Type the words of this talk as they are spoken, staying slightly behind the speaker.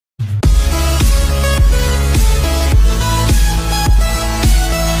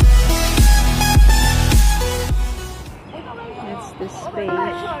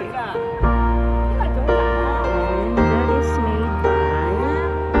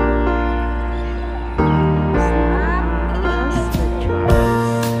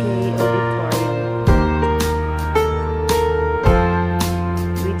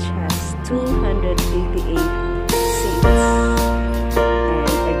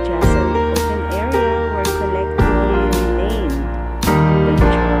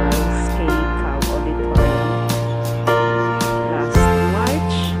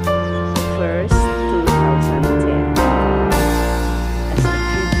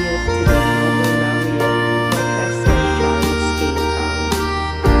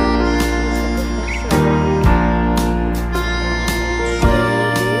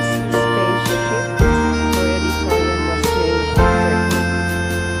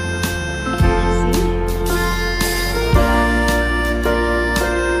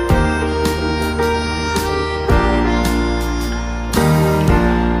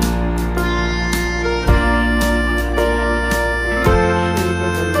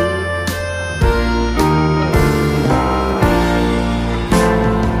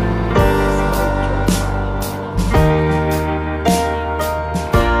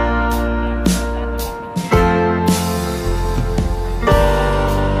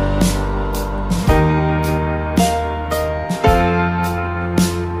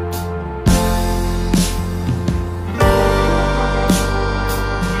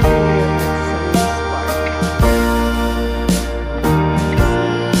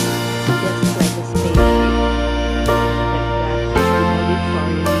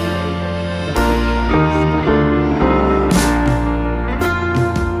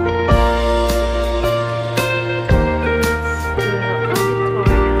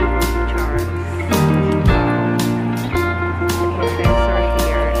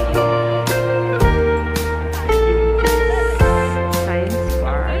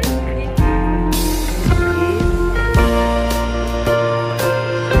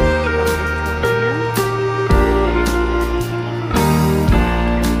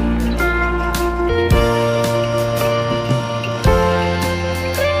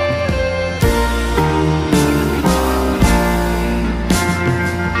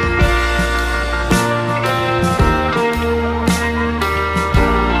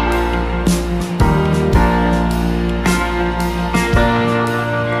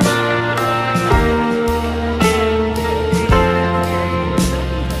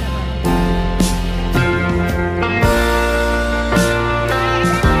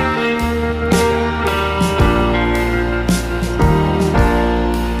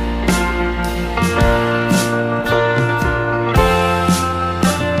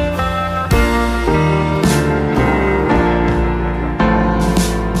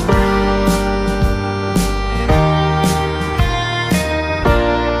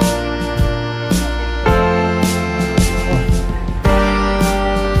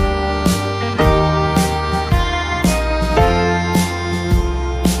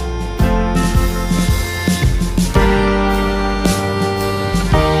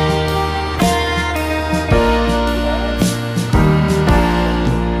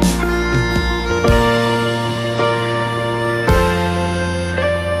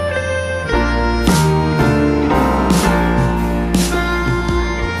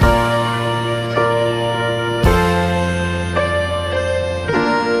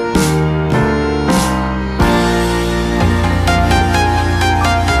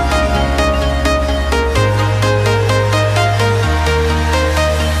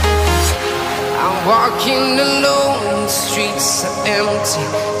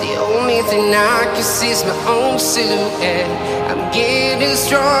The only thing I can see is my own silhouette. I'm getting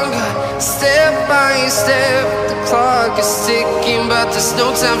stronger, step by step. The clock is ticking, but there's no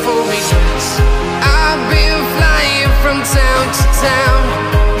time for regrets. I've been flying from town to town,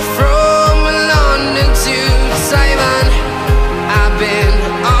 from London to Taiwan. I've been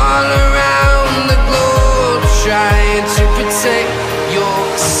all around the globe, trying to protect your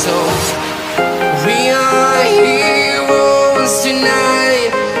soul. We are heroes tonight.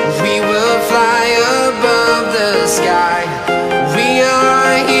 We will fly above the sky. We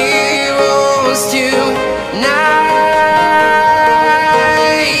are heroes tonight.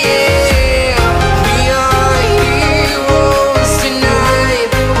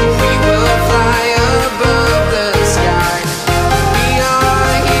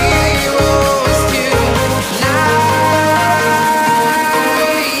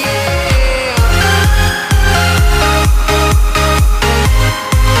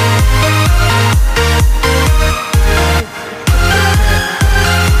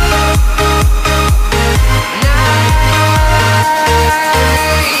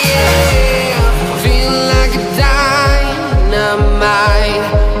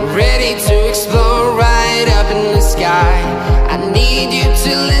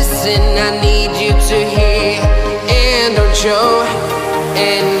 Show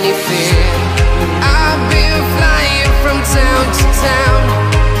any fear. I've been flying from town to town,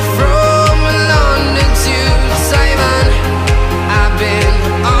 from London to Taiwan. I've been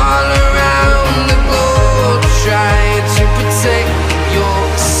all around the globe, trying to protect your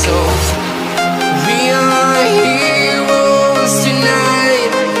soul. We are heroes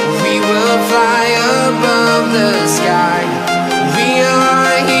tonight. We will fly above the sky. We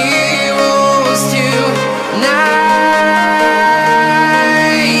are heroes tonight.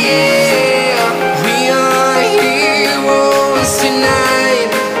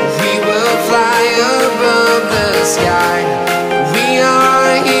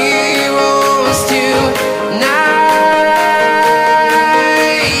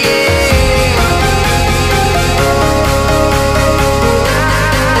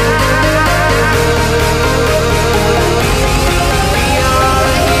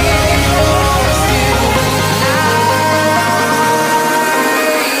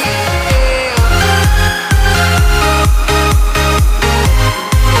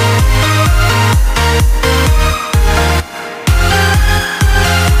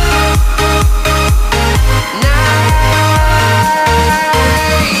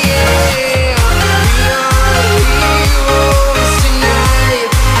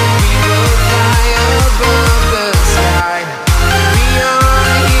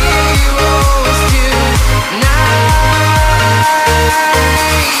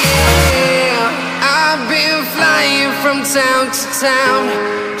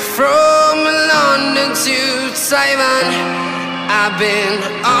 I've been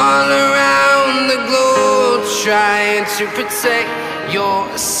all around the globe, trying to protect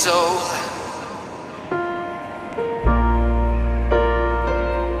your soul.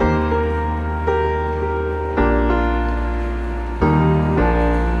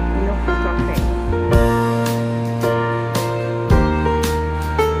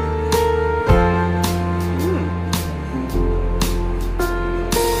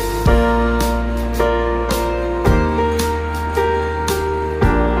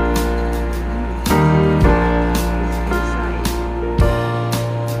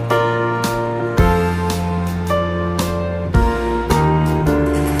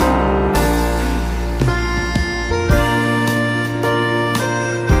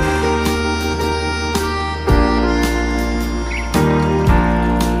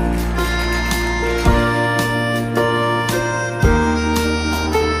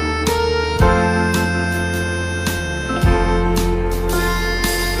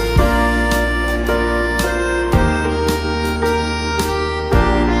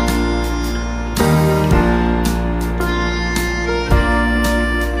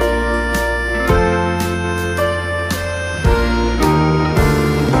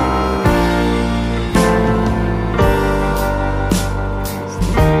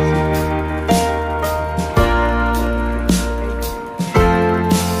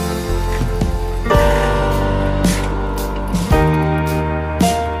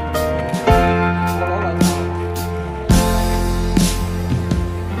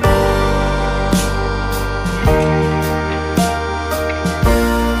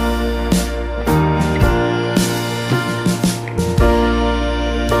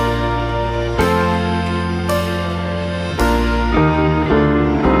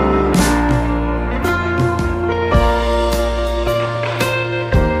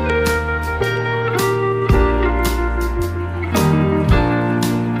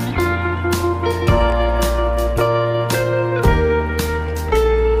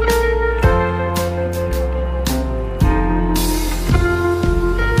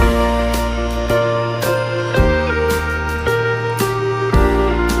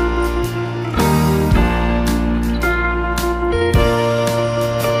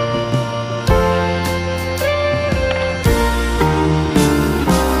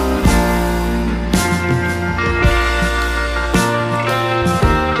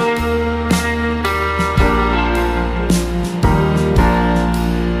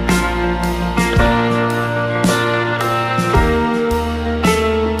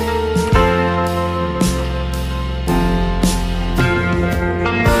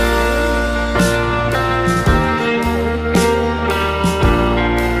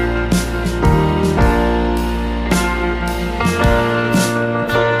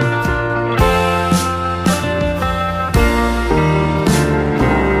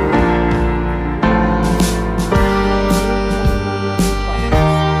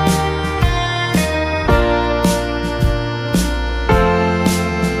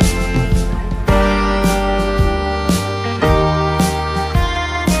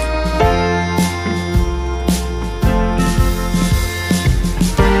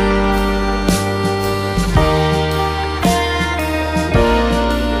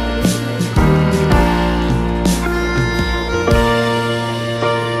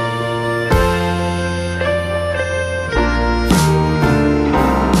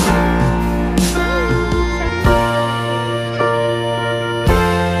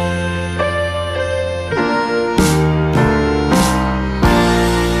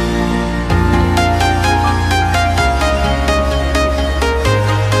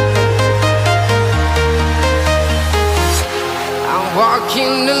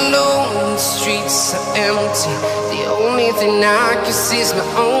 alone, the streets are empty. The only thing I can see is my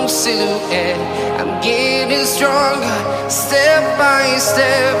own silhouette. I'm getting stronger, step by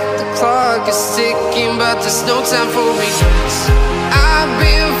step. The clock is ticking, but there's no time for regrets.